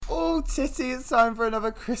Oh, Titty, it's time for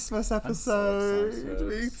another Christmas episode. I'm so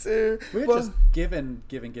Me too. We're just giving.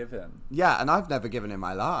 Yeah, and I've never given in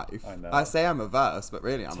my life. I know. I say I'm a verse, but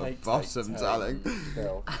really I'm a bottom, darling.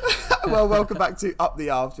 Phil. Well, welcome back to Up the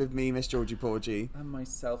Arse with me, Miss Georgie Porgy. And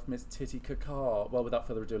myself, Miss Titty Kakar. Well, without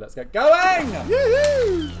further ado, let's get going!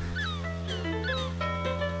 Yoo-hoo!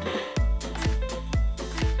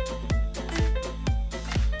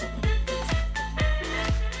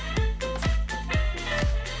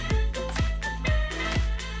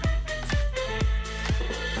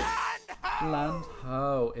 Land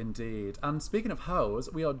ho, indeed. And speaking of hoes,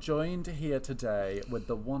 we are joined here today with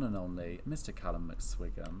the one and only Mr. Callum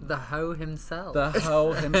McSwiggan. The ho himself. The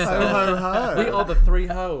ho himself. Ho, ho, ho. We are the three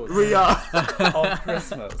hoes. We are. Of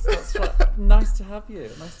Christmas. That's right. Nice to have you.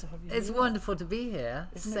 It's wonderful to be here,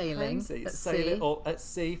 Isn't sailing it crazy? at Sailing sea. or at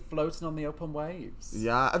sea, floating on the open waves.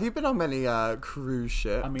 Yeah. Have you been on many cruise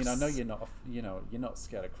ships? I mean, I know you're not, you're not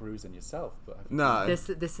scared of cruising yourself, but have you- No.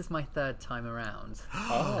 This is my third time around.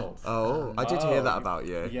 Oh, I did hear that about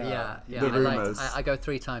you. Yeah. The rumours. I go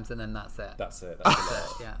 3 times and then that's it. That's it.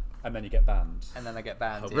 Yeah. And then you get banned. And then I get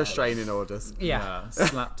banned. Yeah. Restraining orders. Yeah.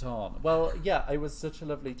 Slapped on. Well, yeah, it was such a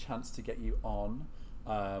lovely chance to get you on,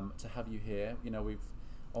 to have you here. You know, we've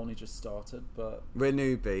only just started, but We're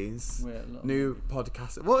newbies. we're New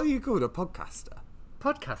podcaster. What are you called? A podcaster?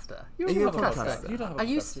 Podcaster. Are you a podcaster. podcaster? You don't have a I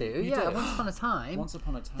used podcast, to, you yeah, did. once upon a time. Once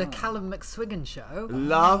upon a time. The Callum McSwiggan show.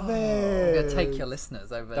 Love I'm it. going to take your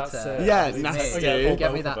listeners over That's to it. Yeah, me. nasty. all Get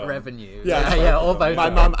both me of that them. revenue. Yeah, yeah, all both My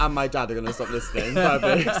of mum them. and my dad are going to stop listening.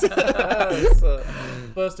 Perfect. Yes.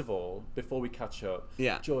 First of all, before we catch up,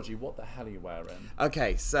 Yeah. Georgie, what the hell are you wearing?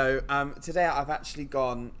 Okay, so today I've actually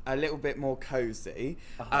gone a little bit more cozy.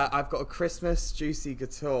 I've got a Christmas Juicy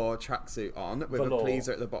Couture tracksuit on with Velour. a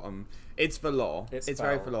pleaser at the bottom. It's velour. It's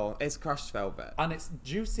very felt. velour. It's crushed velvet. And it's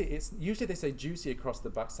juicy. It's usually they say juicy across the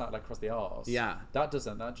back side, like across the arse. Yeah. That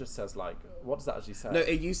doesn't. That just says like, what does that actually say? No,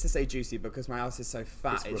 it used to say juicy because my ass is so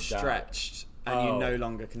fat, it's rubbed out. stretched, and you Oh. no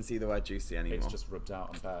longer can see the word juicy anymore. It's just rubbed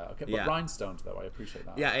out and bare. Okay, but Yeah. rhinestoned though, I appreciate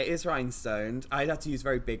that. Yeah, it is rhinestoned. I'd have to use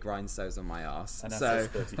very big rhinestones on my ass. An So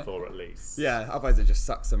SS34 at least. yeah, otherwise it just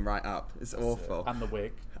sucks them right up. It's That's awful. it. And the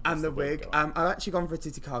wig. And What's the wig. go? I've actually gone for a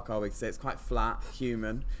Titty Car wig today. It's quite flat,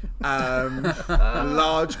 human.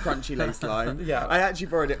 Large, crunchy lace line. Yeah. I actually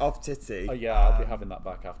borrowed it off Titty. Oh yeah, I'll be having that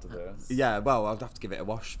back after this. Yeah, well, I'll have to give it a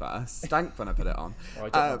wash first. Stank when I put it on. Oh, I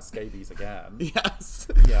don't want scabies again. Yes.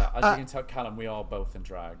 Yeah, as you can tell, Callum, we are both in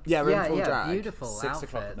drag. Yeah, we're in full Yeah, drag. beautiful 6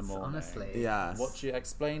 o'clock in the outfits, morning. honestly. Yes. What do you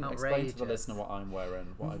explain to the Outrageous. listener what I'm wearing,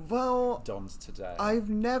 what I've Well, donned today? I've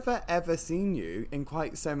never ever seen you in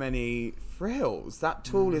quite so many frills. That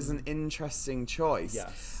tulle is an interesting choice.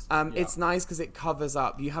 Yes. It's nice because it covers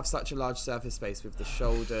up. You have such a large surface space with the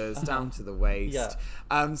shoulders down to the waist.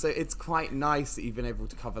 Yeah. So it's quite nice that you've been able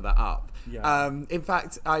to cover that up. Yeah. In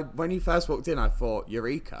fact, when you first walked in, I thought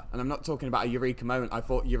Eureka, and I'm not talking about a Eureka moment. I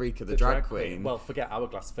thought Eureka, the drag queen. Well, forget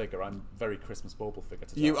hourglass figure. I'm very Christmas bauble figure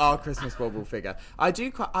today. You are Christmas bauble figure.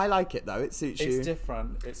 I like it though. It suits you. It's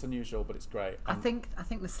different. It's unusual, but it's great. I think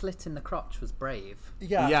the slit in the crotch was brave.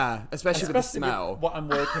 Yeah, especially with the smell. what I'm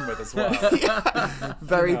working with as well.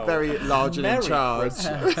 Very, You know, very large and in Merry charge.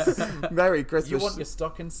 Christmas. Very Christmas. You want your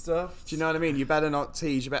stocking stuffed? Do you know what I mean? You better not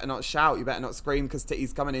tease, you better not shout, you better not scream because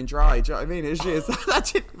Titty's coming in dry. Do you know what I mean? It's just, that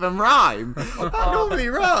didn't even rhyme. That normally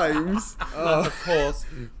rhymes. And of course,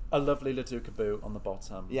 a lovely Laduca boot on the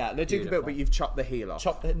bottom. Yeah, the Duke Beautiful. but you've chopped the heel off.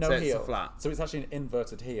 Chopped the no so heel. It's a flat. So it's actually an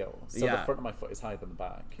inverted heel. So Yeah. the front of my foot is higher than the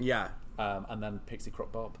back. Yeah. And then pixie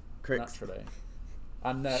crop bob. Crooks. Naturally.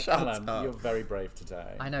 And Shut Callum, up. you're very brave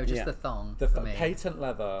today. I know, just Yeah. the thong The for me. patent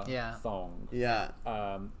leather Yeah. thong. Yeah.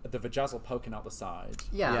 The vajazzle poking out the side.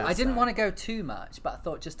 Yeah, Yeah. I didn't want to go too much, but I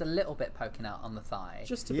thought just a little bit poking out on the thigh.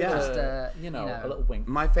 Just a Yeah. bit Just, of, a little wink.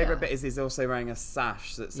 My favourite Yeah. bit is he's also wearing a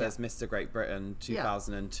sash that says Mr. Great Britain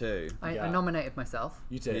 2002. I Yeah. nominated myself.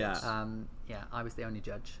 You did. Yeah. Yeah, I was the only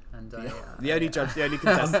judge, and The only judge, the only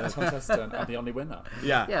contestant. Contestant and the only winner.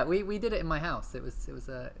 Yeah. yeah, we did it in my house. It was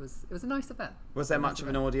a nice event. Was there much of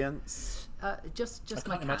an audience? Just I my can't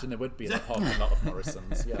cat. imagine there would be in the parking lot of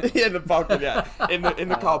Morrison's. Yeah. Yeah, in the parking, yeah. In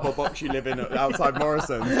the cardboard box you live in outside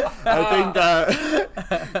Morrison's. I think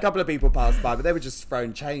a couple of people passed by, but they were just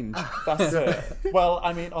throwing change. That's it. Well,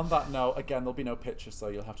 I mean, on that note, again, there'll be no picture, so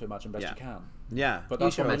you'll have to imagine best Yeah. you can. Yeah. But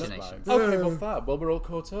Use that's your what it looks imagination. like. Okay, well, fab. Well, we're all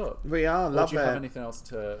caught up. We are, Or love do you have it. anything else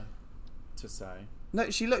to say? No,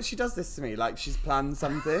 she does this to me like she's planned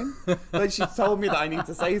something. Like she's told me that I need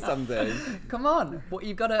to say something. Come on, what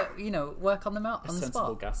you've got to work on them out on the Sensible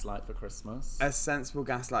spot. gaslight for Christmas. A sensible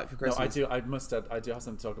gaslight for No, Christmas. I do. I must add, I do have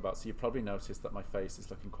something to talk about. So you probably noticed that my face is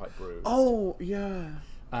looking quite bruised. Oh, yeah.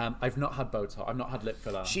 I've not had Botox. I've not had lip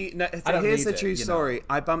filler. Here's the true story.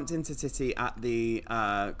 I bumped into Titty at the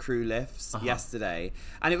crew lifts yesterday,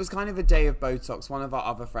 and it was kind of a day of Botox. One of our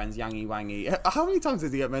other friends, Yangy Wangy. How many times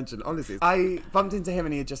did he get mentioned? Honestly, I bumped into him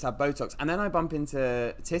and he had just had Botox, and then I bump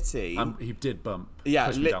into Titty. He did bump. Yeah,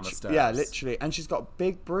 push me down the stairs. Yeah, literally, and she's got a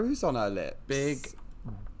big bruise on her lips. Big,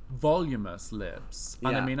 voluminous lips,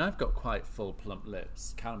 and Yeah. I mean, I've got quite full, plump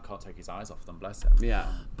lips. Callum can't take his eyes off them, bless him. Yeah,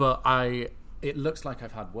 but it looks like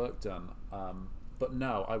I've had work done. But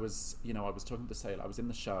no, I was talking to Sailor. I was in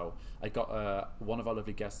the show. I got one of our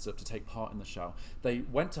lovely guests up to take part in the show. They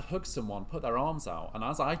went to hug someone, put their arms out, and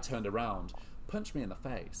as I turned around, punched me in the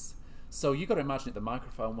face. So you got to imagine it. The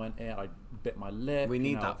microphone went in. I bit my lip. we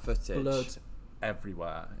need that footage. Blood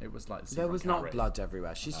everywhere. It was like There was not blood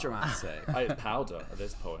everywhere. She's dramatic. I had powder at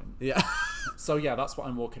this point. Yeah. So yeah, that's what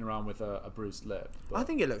I'm walking around with a bruised lip. But I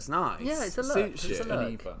think it looks nice. Yeah, it's a look. Suits It's you. a look.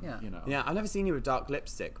 uneven, Yeah. you know. Yeah, I've never seen you with dark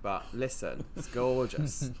lipstick, but listen, it's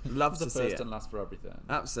gorgeous. Love The to see first it. and last for everything.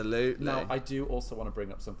 Absolutely. Now, I do also want to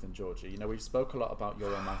bring up something, Georgie. You know, we've spoke a lot about your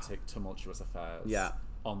romantic, tumultuous affairs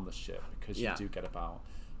on the ship, because you do get about.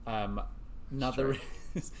 Now,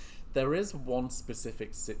 there is one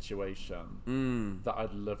specific situation that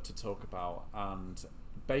I'd love to talk about, and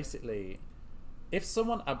basically, if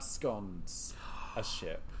someone absconds a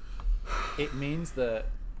ship, it means that,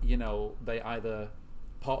 you know, they either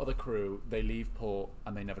part of the crew, they leave port,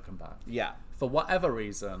 and they never come back. Yeah. For whatever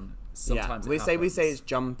reason, sometimes we it say happens. it's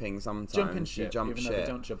jumping sometimes. Jumping ship, you jump even ship. though they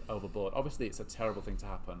don't jump overboard. Obviously, it's a terrible thing to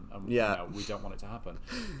happen, and Yeah. you know, we don't want it to happen.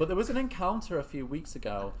 But there was an encounter a few weeks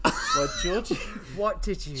ago where Georgie... What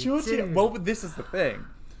did you do? Well, this is the thing.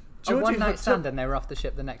 A Georgie one-night had stand and they were off the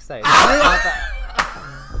ship the next day.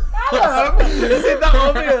 Is it that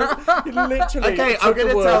obvious? You literally Okay, took I'm going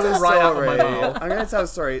the to tell words the right out of story. my mouth. I'm going to tell the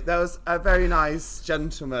story. There was a very nice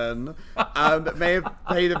gentleman that may have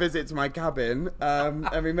paid a visit to my cabin,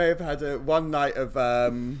 and we may have had one night of, I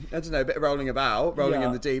don't know, a bit of rolling in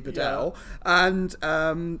the deep, Adele. And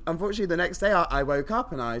unfortunately, the next day I woke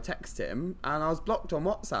up and I texted him, and I was blocked on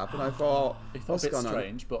WhatsApp, and I thought, what's a bit going on?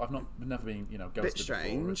 strange, but I've never been, ghosted Bit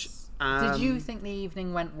strange. before. Did you think the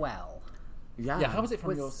evening went well? Yeah, how was it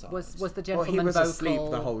from your side? Was the Well, gentleman he was vocal? asleep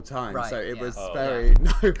the whole time, Right, so it yeah. was Oh, very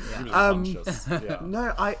He was unconscious. Yeah.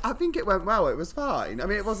 No, I think it went well. It was fine. I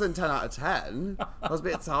mean, it wasn't 10 out of 10. I was a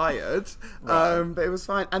bit tired, Right. but it was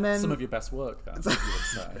fine. And then Some of your best work, then, you would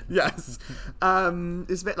say. yes,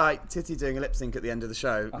 it's a bit like Titty doing a lip sync at the end of the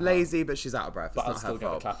show. Lazy, but she's out of breath. But I'll It's still not get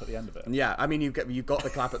her the fault. clap at the end of it. Yeah, I mean, you got the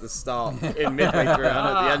clap at the start, in midway through, and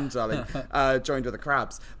at the end, darling, joined with the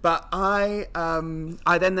crabs. But I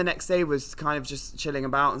then the next day was kind of just chilling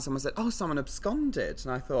about, and someone said, "Oh, someone absconded,"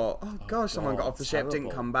 and I thought, "Oh gosh, someone got God, off the ship, didn't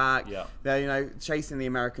terrible. come back." Yeah. They're chasing the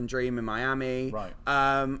American dream in Miami. Right.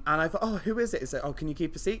 And I thought, "Oh, who is it?" He said, "Oh, can you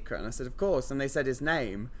keep a secret?" And I said, "Of course." And they said his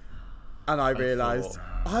name. And I realised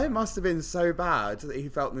I must have been so bad that he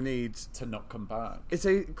felt the need To not come back. so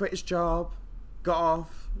he quit his job, got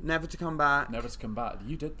off, never to come back. Never to come back.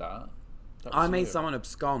 You did that. That I was made you. someone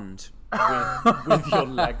abscond with your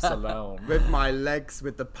legs alone. with my legs,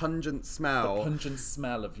 with the pungent smell. The pungent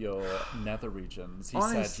smell of your nether regions. He said,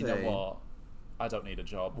 Honestly. "You know what? I don't need a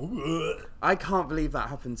job." I can't believe that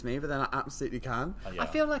happened to me, but then I absolutely can. Yeah. I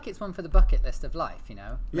feel like it's one for the bucket list of life, Make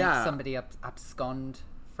Yeah. somebody abscond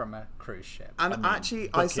from a cruise ship. And actually,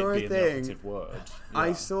 I bucket saw a being the thing. operative word. I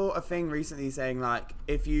Yeah. saw a thing recently saying, like,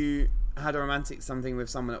 if you had a romantic something with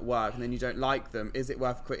someone at work and then you don't like them, is it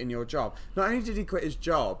worth quitting your job? Not only did he quit his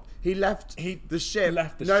job, he left the ship,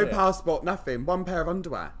 left the no ship. passport, nothing, one pair of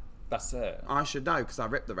underwear. That's it. I should know because I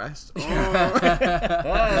ripped the rest.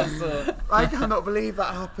 That's it. I cannot believe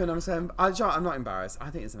that happened. I'm saying, I'm not embarrassed. I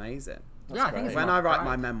think it's amazing. Yeah, I think it's When my I write pride.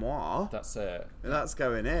 my memoir, That's it. that's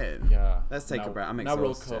going in. Yeah. Let's take a break. I'm Now we're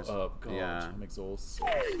all exhausted. caught up. God, Yeah. I'm exhausted.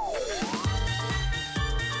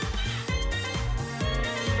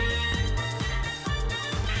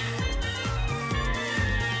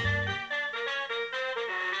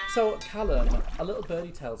 So, Callum, a little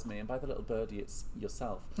birdie tells me, and by the little birdie, it's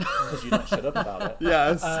yourself, because you're not shut up about it.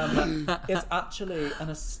 Yes. Is actually an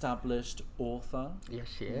established author, Yes,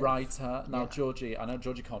 she is. writer. Now, Yeah. Georgie, I know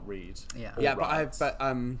Georgie can't read. Yeah. Yeah, or but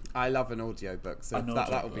write. I love an audiobook, so An that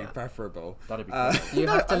would be audiobook. preferable. That'd be great. You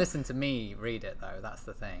No, have to I- listen to me read it, though. That's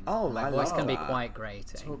the thing. Oh, my I voice love can be that. quite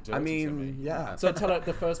grating. Talk dirty I to mean, me. yeah. So tell her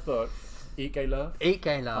the first book, Eat, Gay, Love. Eat,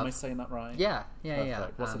 Gay, Am Love. I saying that right? Yeah.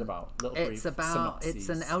 Perfect. What's it about? Little It's brief about it's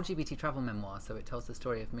an synopses. LGBT travel memoir, so it tells the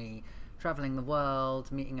story of me traveling the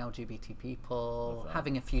world, meeting LGBT people,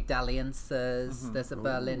 having a few dalliances. There's a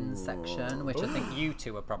Berlin section, which I think you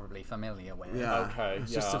two are probably familiar with. Yeah. Okay.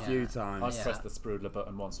 Just a few times. I've pressed the Sprudler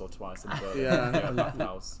button once or twice in Berlin.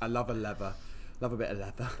 I love a leather. Love a bit of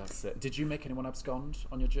leather. That's it. Did you make anyone abscond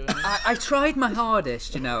on your journey? I tried my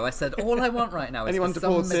hardest, I said all I want right now is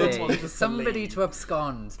for somebody to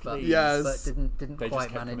abscond, but didn't they quite just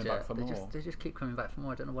kept manage coming it. back for more. They just keep coming back for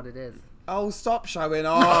more. I don't know what it is. Oh, stop showing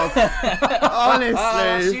off.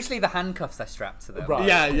 Honestly. It's usually the handcuffs I strap to them. Right.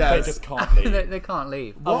 Yeah. They just can't leave. they can't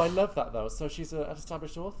leave. Oh, I love that though. So she's an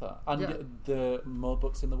established author, and the more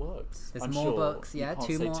books in the works. There's more books. Yeah, you can't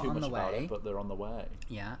 2 say more on the way. It, but they're on the way.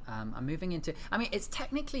 Yeah, I'm moving into. I mean, it's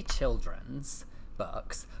technically children's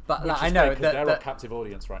books, but Which I is know great, 'cause they're our captive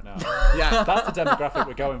audience right now. Yeah, that's the demographic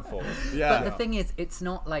we're going for. Yeah. But the thing is, it's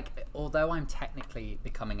not like, although I'm technically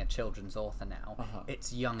becoming a children's author now,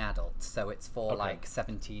 it's young adults, so it's for like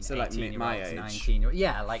 17, so 18 like my year olds, age. 19 year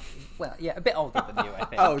yeah, like, well, yeah, a bit older than you, I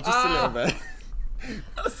think. Oh, just a little bit.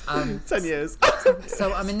 10 years.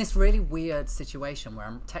 So I'm in this really weird situation where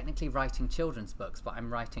I'm technically writing children's books, but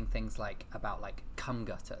I'm writing things like about like cum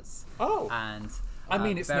gutters. Oh. And I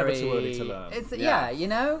mean, it's never too early to learn.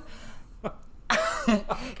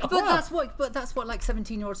 But that's what like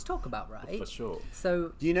 17-year-olds talk about, right? For sure.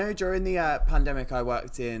 So During the pandemic, I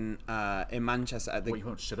worked in Manchester at the. Well, you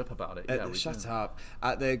won't shut up about it. Shut up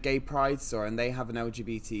at the Gay Pride store, and they have an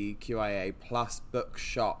LGBTQIA plus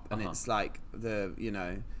bookshop, and it's like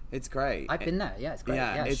it's great. I've been there. Yeah, it's great.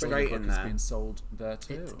 Yeah, it's great in there. It's being sold there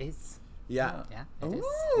too. It is. Yeah. Yeah, it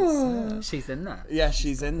is. She's in there. Yeah,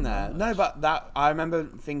 she's in there. No, but I remember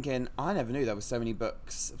thinking, I never knew there were so many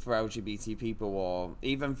books for LGBT people, or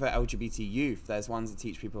even for LGBT youth. There's ones that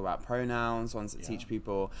teach people about pronouns, ones that teach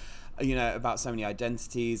people, about so many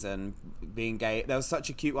identities and being gay. There was such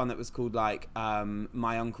a cute one that was called like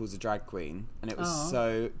My Uncle's a Drag Queen, and it was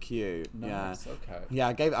so cute. Nice, yeah. Okay.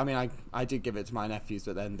 Yeah, I did give it to my nephews,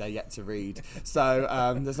 but then they're yet to read.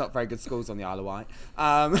 So there's not very good schools on the Isle of Wight.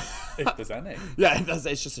 If there's any. Yeah,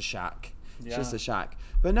 it's just a shack. It's just a shack.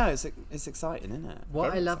 But no, it's exciting, isn't it?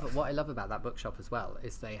 What I love about that bookshop as well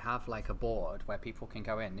is they have like a board where people can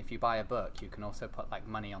go in. If you buy a book, you can also put like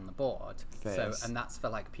money on the board. So, and that's for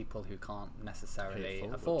like people who can't necessarily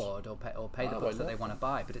afford or pay the books that they want to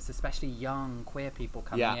buy. But it's especially young queer people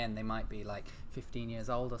coming in. They might be like 15 years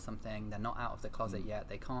old or something. They're not out of the closet yet.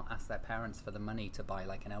 They can't ask their parents for the money to buy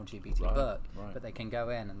like an LGBT book, but they can go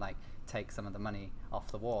in and like take some of the money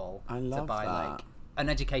off the wall to buy like an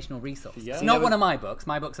educational resource. Yeah. It's not one of my books.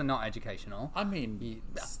 My books are not educational. I mean,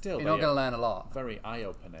 still, you're not going to learn a lot. Very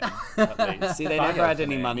eye-opening, at least. See, they never had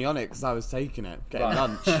any money on it because I was taking it, getting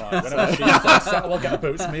lunch. Whenever she says, we'll get a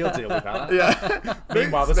Boots meal deal with that. Yeah.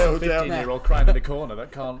 Meanwhile, there's some 15-year-old crying in the corner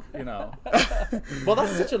that can't, Well,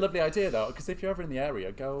 that's such a lovely idea, though, because if you're ever in the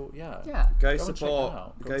area, go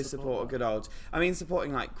support a good old. I mean,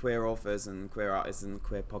 supporting like queer authors and queer artists and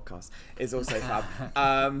queer podcasts is also fab.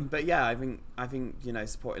 But yeah, I think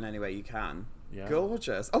supporting any way you can. Yeah.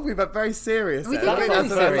 Gorgeous. Oh, we went very serious. We did get very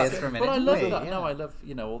serious for a minute. But I love that. No, I love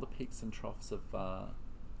all the peaks and troughs of.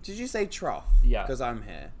 Did you say trough? Yeah. Because I'm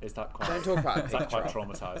here. Is that quite? Don't talk about it. Is that quite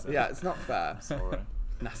traumatizing? Yeah, it's not fair. Sorry.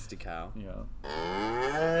 Nasty cow.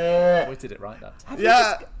 Yeah. We did it right that time. Have you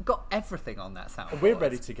just got everything on that soundboard? We're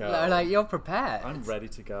ready to go. Like you're prepared. I'm ready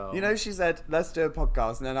to go. She said, let's do a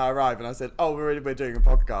podcast, and then I arrived and I said, oh, we're doing a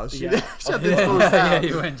podcast. She had this full sound. Yeah,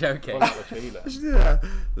 you weren't joking.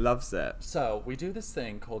 Loves it. So we do this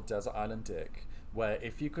thing called Desert Island Dick, where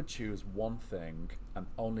if you could choose one thing and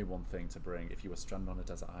only one thing to bring if you were stranded on a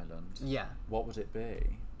desert island, what would it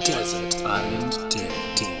be? Desert Island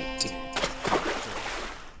Dick.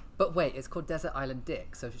 But wait, it's called Desert Island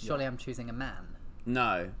Dick, so surely I'm choosing a man.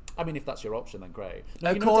 No. I mean, if that's your option, then great.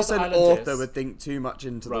 Of course, an author would think too much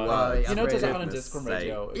into the words. Desert Island Disc from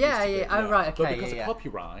radio. Yeah. Oh, right, okay. But because of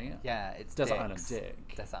copyright, it's Desert Island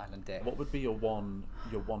Dick. Desert Island Dick. What would be your one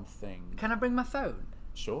thing? Can I bring my phone?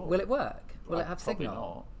 Sure. Will it work? Will it have probably signal?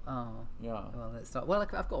 Not. Oh. Yeah. Well, it's not. Well, I've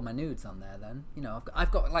got all my nudes on there then.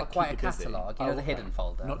 I've got like quite a catalogue. The hidden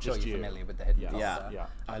folder. Not I'm sure just you're familiar with the hidden folder. Yeah.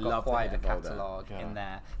 I love quite a catalogue in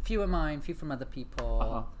there. Few are mine, few from other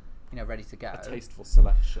people. Ready to go. A tasteful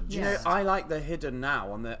selection. Do you know, I like the hidden now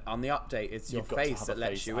on the update. It's your face that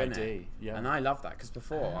lets you in it. Yeah. And I love that because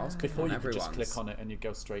before I was before you could just click on it and you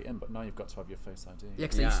go straight in, but now you've got to have your Face ID. Yeah,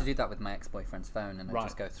 because I used to do that with my ex-boyfriend's phone, and I'd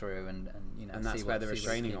just go through and and that's where the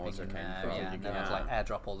restraining order came from. Yeah, and then I'd like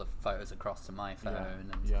airdrop all the photos across to my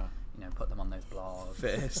phone, and put them on those blogs.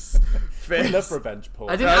 Fizz. We love revenge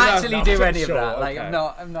porn. I didn't actually do any sure, of that. Like, okay. I'm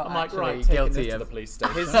not I'm actually right, guilty this to of the police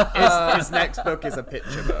station. His next book is a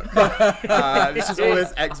picture book. It's just all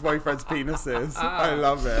his ex-boyfriend's penises. I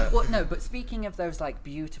love it. Well, no, but speaking of those like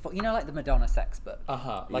beautiful, like the Madonna sex book.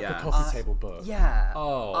 Like Yeah. a coffee table book. Yeah.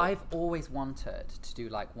 Oh. I've always wanted to do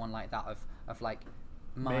like one like that of like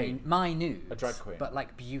my nudes, a drag queen, but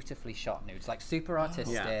like beautifully shot nudes, like super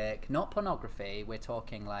artistic, not pornography. We're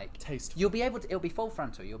talking like tasteful. You'll be able to. It'll be full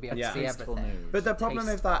frontal. You'll be able to see Tasteful everything. nudes. But the problem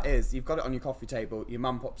with that is you've got it on your coffee table. Your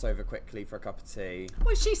mum pops over quickly for a cup of tea.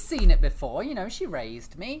 Well, she's seen it before. She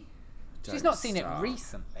raised me. She's Don't not seen start. it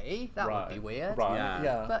recently. That would be weird. Right.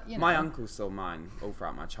 Yeah. But My uncle saw mine all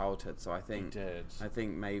throughout my childhood, so I think did. I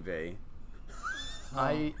think maybe.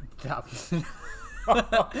 I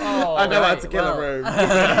I know how to kill a room.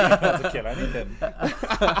 How to kill anything.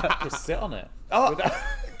 Just sit on it. Oh, can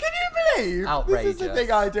you believe? Outrageous. This is the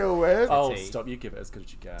thing I deal with. Oh, stop! You give it as good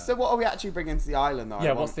as you get. So what are we actually bringing to the island, though?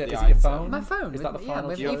 Yeah, what's the? Is it your phone? My phone. Is that the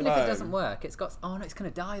final? Even if it doesn't work, it's got. Oh no, it's gonna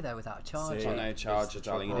die though without a charger. Oh, no charger,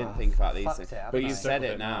 darling. You didn't Oh, think about these fucked things. it, haven't But I? you said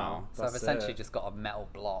it now. So I've essentially just got a metal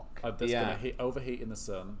block. That's gonna overheat in the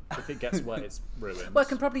sun. If it gets wet, it's ruined. Well, I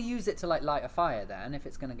can probably use it to like light a fire then if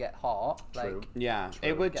it's gonna get hot. True. Like, Yeah,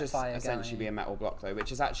 it would Get just fire essentially going. be a metal block though,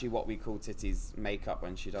 which is actually what we call Titty's makeup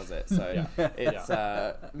when she does it. So it's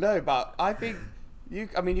no, but I think you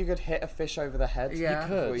could hit a fish over the head Yeah.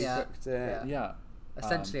 before you Yeah. cooked it. Yeah.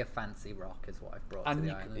 essentially a fancy rock is what I've brought to And the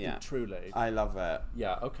you island. can, Yeah. truly. I love it.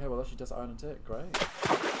 Yeah, okay, well, she does Island Dick. Great.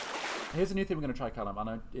 Here's a new thing we're going to try, Callum.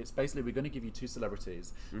 And it's basically we're going to give you two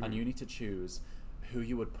celebrities, and you need to choose who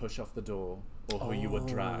you would push off the door or who you would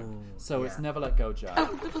drag. So it's Never Let Go, Jack.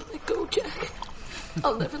 I'll never let go, Jack.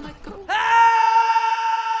 I'll never let go.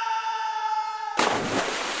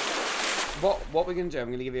 What we're going to do, I'm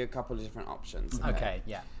going to give you a couple of different options. Okay,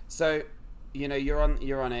 yeah. So, you're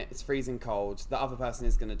on it, it's freezing cold, the other person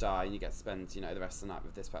is going to die, and you get to spend, the rest of the night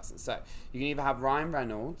with this person. So, you can either have Ryan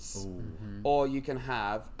Reynolds, or you can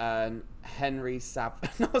have Henry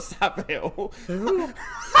not Savile.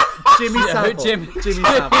 Jimmy Savile. Jimmy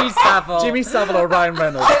Savile. Savile. Jimmy Savile or Ryan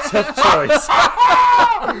Reynolds. Tough choice.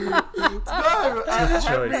 No,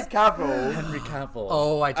 Henry Cavill. Henry Cavill.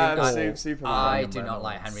 Oh, I do not. Superman. I do not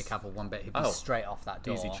like Henry Cavill one bit. He'd be Oh. straight off that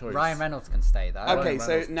door. Easy choice. Ryan Reynolds can stay though. Okay, so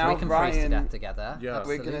Reynolds. now we can freeze to Ryan, death together. Yeah.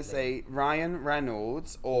 we're going to Absolutely. say Ryan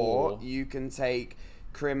Reynolds, or you can take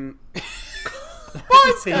Chris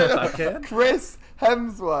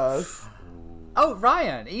Hemsworth. Oh,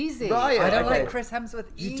 Ryan, easy. Ryan, I don't okay. like Chris Hemsworth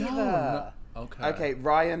either. don't? Okay. Okay,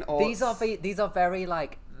 Ryan or... These are very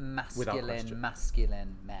like question.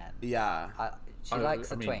 masculine men. Yeah. She I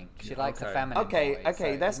likes a mean, twink. She yeah, likes a okay. feminine Okay, boy,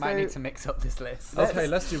 okay, so let's you might go- need to mix up this list. Okay,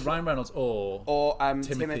 let's do Ryan Reynolds or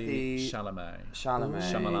Timothy Chalamet.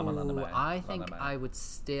 Chalamet. Ooh, I think I would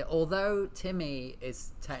steer. Although Timmy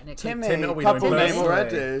is technically Timmy, Timmy, we know couple him name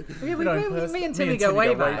personally. already. me and Timmy go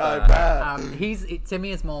way back. I bet. Timmy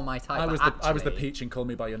is more my type. I was but the peach and Call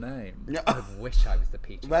Me By Your Name. I wish I was the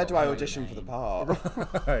peach. Where do I Your audition for the name.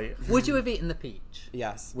 part? Right. Would you have eaten the peach?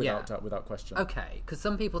 Yes. Without doubt, without question. Okay, because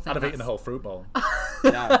some people think I'd have eaten the that's- whole fruit bowl.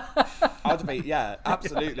 Yeah. I'd be, yeah,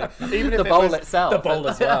 absolutely. Even if the it bowl was, itself. The bowl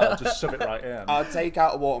as well. Just shove it right in. I'd take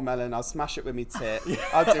out a watermelon, I'll smash it with me tit.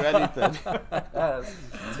 I'd do anything.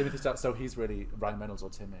 Timothy Chalamet. So he's really Ryan Reynolds or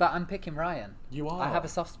Timmy. But I'm picking Ryan. You are? I have a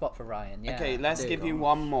soft spot for Ryan. Yeah. Okay, let's I do. give you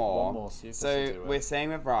one more. One more, see if this will So do it. we're saying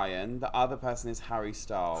with Ryan, the other person is Harry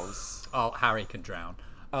Styles. Oh, Harry can drown.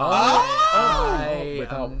 Oh!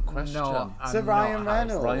 Without question. So Ryan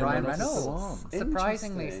Reynolds. Ryan Reynolds. is the one.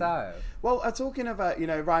 Surprisingly Interesting. so. Well, talking about,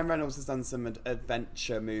 Ryan Reynolds has done some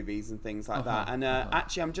adventure movies and things like that. And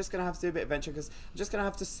actually, I'm just going to have to do a bit of adventure because I'm just going to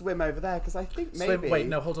have to swim over there because I think maybe... Wait,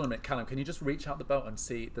 no, hold on a minute. Callum, can you just reach out the boat and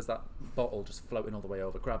see, there's that bottle just floating all the way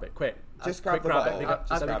over. Grab it, quick. Just grab quick, the grab it. bottle.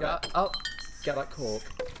 Just grab grab it. it. Oh, Get that cork.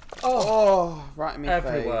 Oh, right in my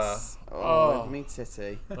Everywhere. face. Oh. With me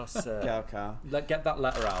titty. That's it. Go, Car. Get that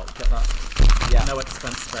letter out. Get that. Yeah. No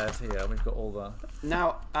expense spared here. We've got all the...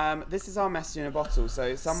 Now, this is our message in a bottle.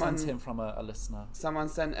 So Sent in from a listener. someone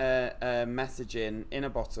sent a message in a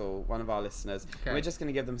bottle, one of our listeners. Okay. And we're just going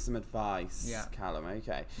to give them some advice, Yeah. Callum,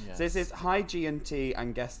 okay? Yes. So this is hi G&T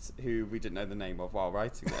and guest who we didn't know the name of while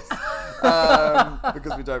writing this.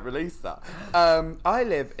 Because we don't release that. I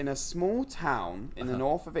live in a small town in the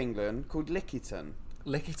north of England called Lickerton.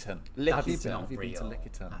 Lickerton. Lickerton. Have you been not to real.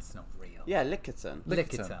 Lickerton? That's not real. Yeah, Lickerton.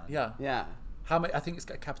 Lickerton. Yeah. Yeah. How many? I think it's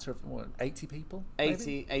got a capita of 80 people.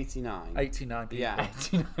 89. 89 people. Yeah.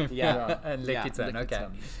 89 Yeah. And Lickerton, okay.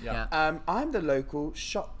 Yeah. I'm the local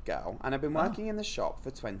shop girl, and I've been working in the shop for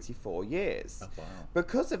 24 years. Oh, wow.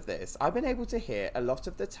 Because of this, I've been able to hear a lot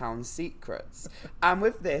of the town's secrets. And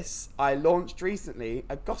with this, I launched recently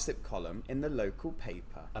a gossip column in the local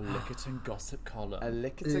paper. A Lickerton gossip column. A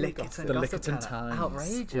Lickerton gossip. The Lickerton Times.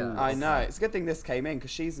 Outrageous. I know. It's a good thing this came in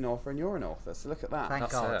because she's an author and you're an author. So look at that. Thank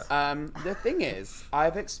That's God. it. The thing is,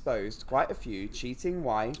 I've exposed quite a few cheating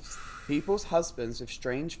wives, people's husbands with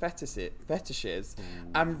strange fetishes,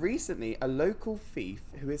 and recently a local thief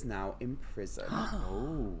who is now in prison.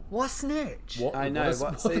 Oh. What snitch? What? I know. What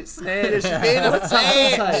What a snitch? snitch. Being a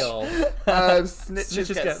snitch. Tail.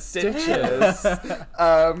 Snitches get stitches.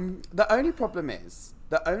 The only problem is,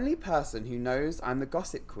 the only person who knows I'm the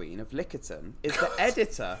gossip queen of Lickerton is the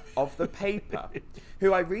editor of the paper,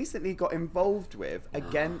 who I recently got involved with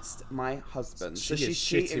against my husband. So She is she's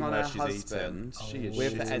cheating shitting on where her she's husband eating. She is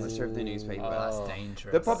with the shitting. editor of the newspaper. That's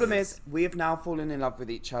dangerous. The problem is, we have now fallen in love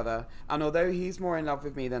with each other, and although he's more in love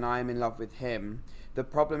with me than I am in love with him, the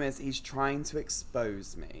problem is he's trying to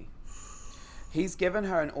expose me. He's given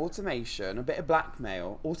her an automation, a bit of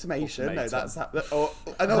blackmail. Automation? No, that's an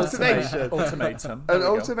automation. Ultimatum. An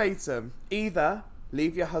ultimatum. Either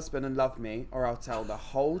leave your husband and love me, or I'll tell the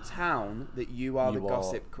whole town that you are the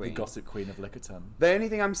gossip queen. The gossip queen of Lickerton. The only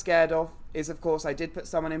thing I'm scared of is, of course, I did put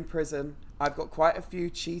someone in prison. I've got quite a few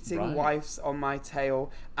cheating wives on my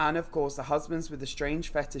tail. And, of course, the husbands with the strange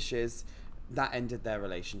fetishes, that ended their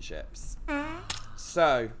relationships.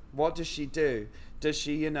 So, what does she do? Does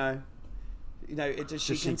she, does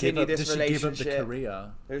she continue this relationship? Does she give up the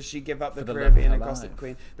career? Or does she give up the for the career love of of being a her gossip life?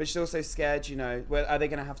 queen? But she's also scared, well, are they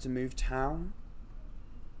going to have to move town?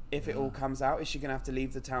 If it all comes out, is she going to have to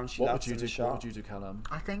leave the town she loves in the shop? What would you do, Callum?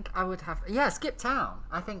 I think I would have... Yeah, skip town.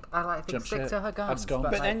 I think Jump stick ship. to her guns. Abscond.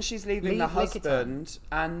 But then she's leaving the leave Lickerton. husband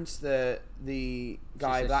and the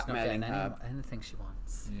guy blackmailing her. Anything she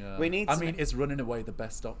wants. Yeah. We need I to mean, is running away the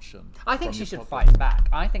best option? I think from she your should problem? fight back.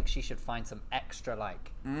 I think she should find some extra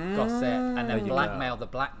gossip and then blackmail the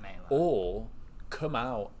blackmailer. Or come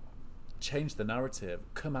out, change the narrative,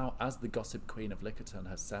 come out as the gossip queen of Lickerton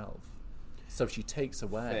herself. So she takes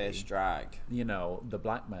away, Fish drag. the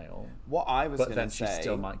blackmail. What I was going to say, but then she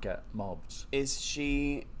still might get mobbed. Is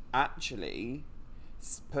she actually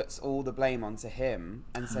puts all the blame onto him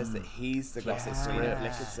and says that he's the gossip queen of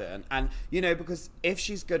Lickerton. And, because if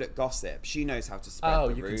she's good at gossip, she knows how to spread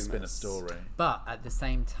the you rumours. can spin a story. But at the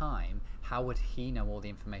same time, how would he know all the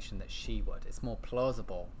information that she would? It's more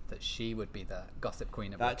plausible that she would be the gossip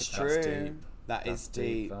queen of That's Lickerton. true. That is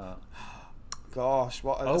deep. That. Gosh,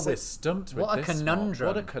 what a... We're stumped with What a this conundrum.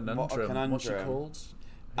 What a conundrum. What's she called?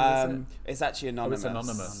 Who is it? It's actually anonymous. it's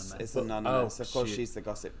anonymous. It's But- anonymous. Of course, she- she's the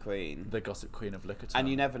gossip queen. The gossip queen of Lickerton. And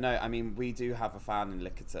you never know. I mean, we do have a fan in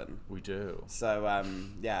Lickerton. We do. So,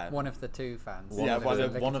 yeah. One of the two fans. One Yeah, of one the-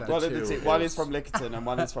 of one of the one two one is- is from Lickerton and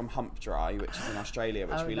one is from Humpdry, which is in Australia,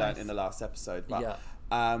 which we learnt nice. in the last episode. But, Yeah.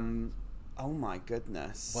 oh my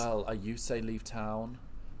goodness. Well, you say leave town.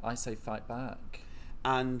 I say fight back.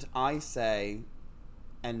 And I say,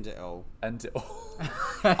 end it all. End it all.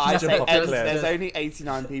 I Jump say, off the end, cliff. there's only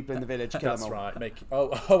 89 people in the village. Kill That's them all. right.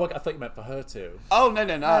 I thought you meant for her too. Oh, no.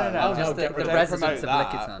 Just get rid the of- residents of that.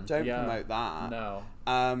 Lickerton. Don't Yeah. promote that. No.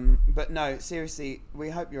 But no, seriously, we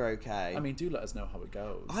hope you're okay. I mean, do let us know how it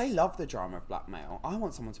goes. I love the drama of blackmail. I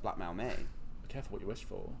want someone to blackmail me. Be careful what you wish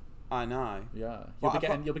for. I know. Yeah. Well,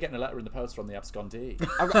 You'll be getting a letter in the post from the abscondee.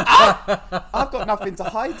 I've got nothing to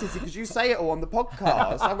hide, Tizzy, because you say it all on the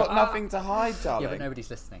podcast. I've got nothing to hide, darling. Yeah, but nobody's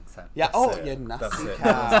listening, so... Yeah, That's it. you nasty That's it.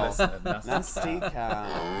 cow. That's Nasty cow.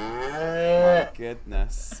 My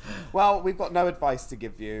goodness. Well, we've got no advice to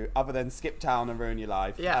give you other than skip town and ruin your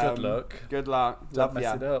life. Yeah. Good luck. Good luck. Don't Love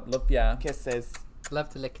mess it ya. up. Love ya. Kisses. Love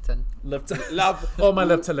to Lickerton. Love to Love. all my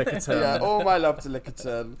love to Lickerton. Yeah, all my love to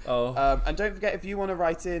Lickerton. Oh. And don't forget, if you want to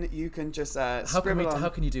write in, you can just scribble on. How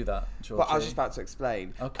can you do that, Georgie? Well, I was just about to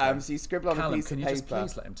explain. Okay. So you scribble on Callum, a piece can of you paper. just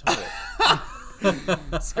please let him talk?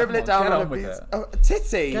 Scribble it on, down get on on a with piece. it. Oh,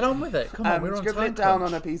 titty. Get on with it. Come on, we're on Scribble time it down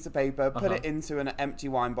crunch. on a piece of paper. Put Uh-huh. it into an empty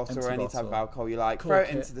wine bottle or Empty any type of bottle. alcohol you like. Cork Throw it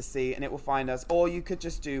it. into the sea, and it will find us. Or you could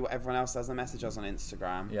just do what everyone else does and message us on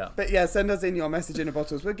Instagram. Yeah. But yeah, send us in your message in a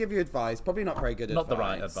bottles. We'll give you advice. Probably not very good advice. Not the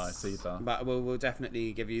right advice either. But we'll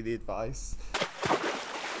definitely give you the advice.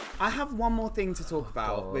 I have one more thing to talk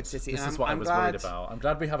about God, with Titty. This and is what I I'm was glad, worried about. I'm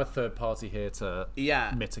glad we have a third party here to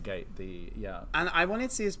Yeah. mitigate the And I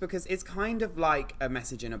wanted to see this because it's kind of like a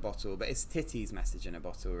message in a bottle, but it's Titty's message in a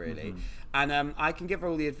bottle, really. And I can give her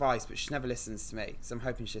all the advice, but she never listens to me. So I'm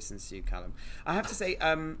hoping she listens to you, Callum. I have to say,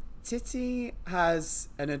 Titty has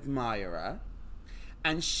an admirer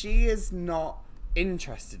and she is not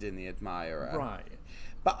interested in the admirer. Right.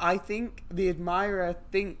 But I think the admirer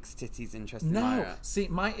thinks Titty's interested in the admirer. See,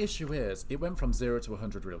 my issue is, it went from 0 to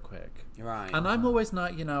 100 real quick. Right. And I'm always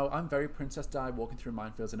not, I'm very Princess Di, walking through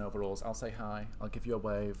minefields in overalls. I'll say hi, I'll give you a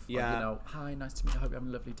wave. Yeah. Or, hi, nice to meet you, I hope you're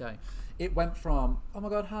having a lovely day. It went from, oh my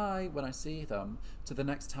God, hi, when I see them, to the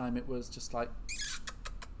next time it was just like,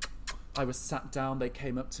 I was sat down, they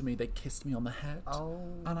came up to me, they kissed me on the head. Oh.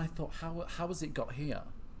 And I thought, how has it got here?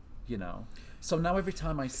 So now every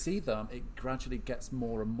time I see them, it gradually gets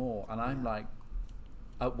more and more. And I'm like,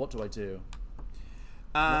 what do I do?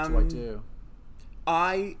 What do I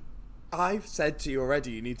do? I've said to you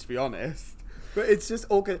already, you need to be honest. But it's just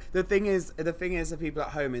all good. The thing is for people at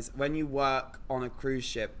home is when you work on a cruise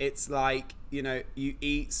ship, it's like, you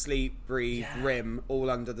eat, sleep, breathe, rim all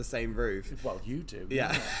under the same roof. Well, you do.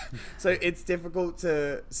 Yeah. So it's difficult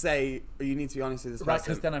to say, you need to be honest with this person. Right,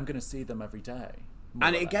 because then I'm going to see them every day.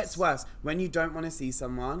 And it gets worse. When you don't want to see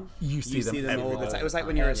someone, you see them all the time. It was like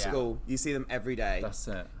when you're at school, you see them every day. That's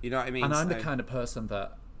it. You know what I mean? And I'm the kind of person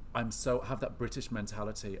that have that British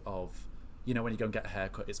mentality of, when you go and get a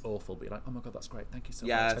haircut, it's awful, but you're like, oh my God, that's great, thank you so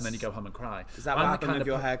much. And then you go home and cry. Is that what happened with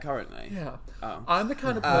your hair currently? Yeah. Oh. I'm the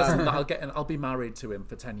kind of person that I'll be married to him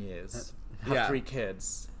for 10 years, have 3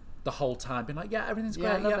 kids, the whole time, being like, yeah, everything's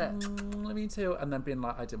great, I love it. Me too. And then being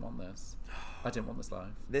like, I didn't want this. I didn't want this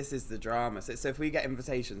life. This is the drama. So if we get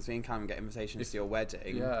invitations, me and Callum get invitations to your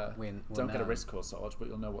wedding. Yeah. We'll don't get a know. wrist corsage, but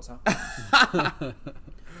you'll know what's happening.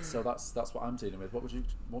 So that's what I'm dealing with. What would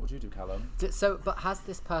you do, Callum? But has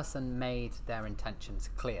this person made their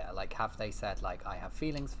intentions clear? Like, have they said, like, I have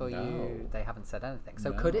feelings for you? They haven't said anything.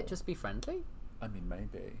 So could it just be friendly? I mean,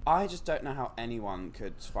 maybe. I just don't know how anyone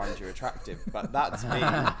could find you attractive, but that's me.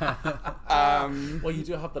 Well, you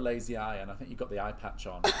do have the lazy eye, and I think you've got the eye patch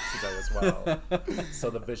on today as well. So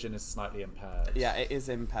the vision is slightly impaired. Yeah, it is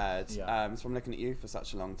impaired. Yeah. It's from looking at you for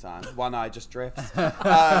such a long time. One eye just drifts. But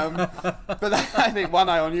I think one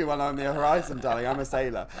eye on you, one eye on the horizon, darling. I'm a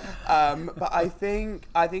sailor. But I think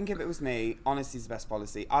if it was me, honesty is the best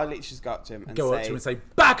policy. I'd literally just go up to him and say,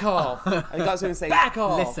 back off! I go up to him and say, back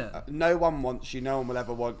off! Listen. No one wants you, no one will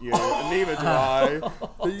ever want you, and neither do I.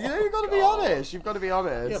 But you've got to be honest. You've got to be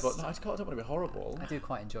honest. Yeah, but no, I don't want to be horrible. I do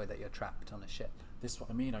quite enjoy that you're trapped on a ship. This is what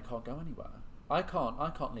I mean. I can't go anywhere. I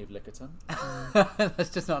can't leave Lickerton. That's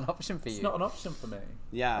just not an option for you. It's not an option for me.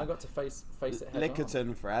 Yeah. I got to face it head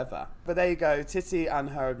Lickerton on. forever. But there you go, Titty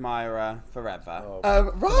and her admirer forever.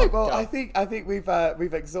 Oh, right. Well, I think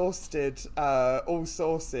we've exhausted all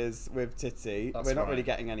sources with Titty. That's We're not right. really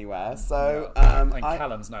getting anywhere. So and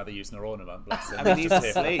Callum's neither using her ornament. Bless him. I mean, he's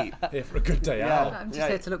asleep. Here for a good day Yeah. out. I'm just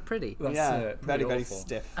here to look pretty. That's Yeah, it. very, Pretty very awful.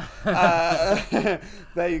 stiff.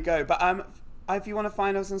 There you go. But if you want to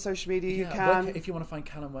find us on social media, you can. If you want to find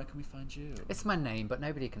Callum, where can we find you? It's my name, but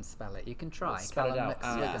nobody can spell it. You can try. Spell it Callum out.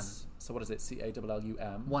 McSwiggan. So what is it?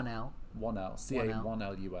 CALLUM. 1L. 1L.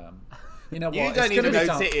 CA1LUM. You know what? You It's don't gonna even be know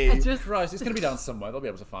down- Titty. Just Christ, it's going to be down somewhere. They'll be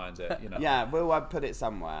able to find it. Yeah, we'll put it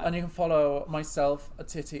somewhere. And you can follow myself, a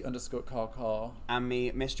Titty_car. And me,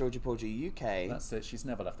 Miss Georgia Porgy UK. That's it. She's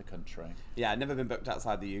never left the country. Yeah, never been booked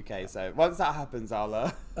outside the UK. So once that happens,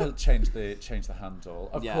 I'll Change the handle.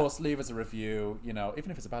 Of Yeah. course, leave us a review.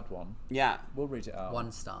 Even if it's a bad one, yeah. we'll read it out.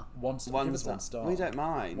 1 star. One star. Give us star. 1 star. We don't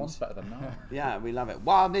mind. One's better than none. Yeah, we love it.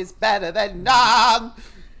 One is better than none.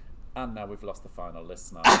 And now we've lost the final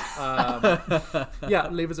listener. Yeah,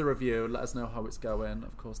 leave us a review. Let us know how it's going.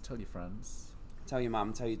 Of course, tell your friends. Tell your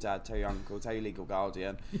mum, tell your dad, tell your uncle, tell your legal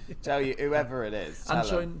guardian, tell you whoever it is.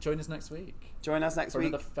 And join us next week. Join us next for week.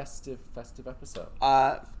 another festive episode.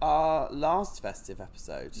 Our last festive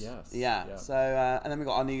episode. Yes. Yeah. So and then we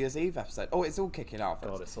got our New Year's Eve episode. Oh, it's all kicking off.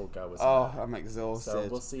 God, it's all go, isn't Oh, it? I'm exhausted. So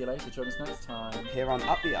we'll see you later. Join us next time. Here on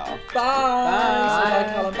Up the Arf. Bye. Bye.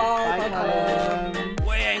 Bye, Callum. Bye, Bye, Callum.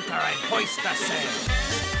 We ain't going to hoist the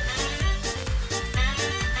sail.